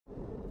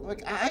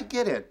Look, I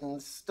get it.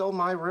 It's still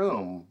my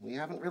room. We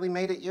haven't really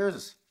made it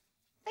yours.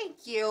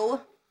 Thank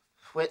you.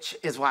 Which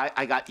is why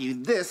I got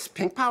you this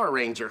pink Power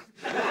Ranger.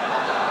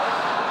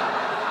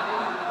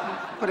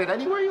 Put it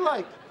anywhere you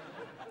like.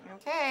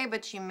 Okay,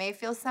 but you may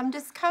feel some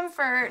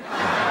discomfort.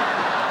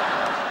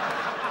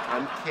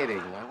 I'm kidding.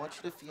 I want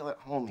you to feel at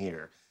home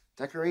here.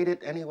 Decorate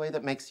it any way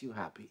that makes you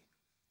happy.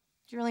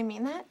 Do you really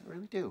mean that? I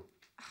really do.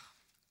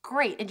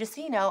 Great, and just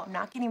so you know, I'm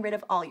not getting rid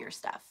of all your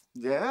stuff.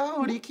 Yeah?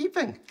 What are you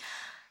keeping?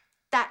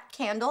 That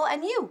candle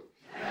and you.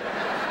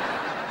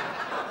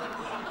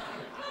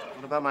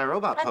 What about my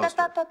robot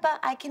poster?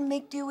 I can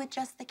make do with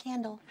just the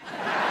candle.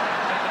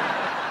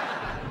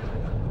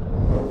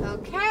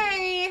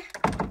 Okay,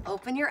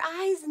 open your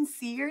eyes and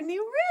see your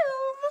new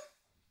room.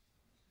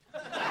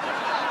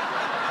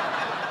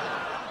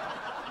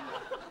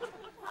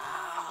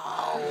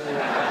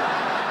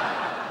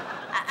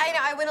 I know,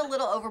 I went a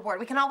little overboard.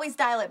 We can always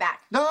dial it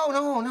back. No.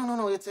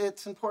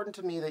 It's important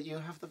to me that you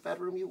have the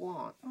bedroom you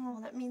want. Oh,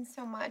 that means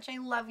so much. I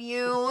love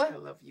you. I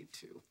love you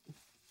too.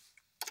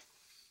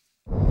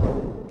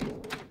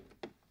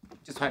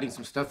 Just hiding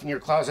some stuff in your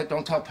closet.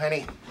 Don't tell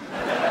Penny.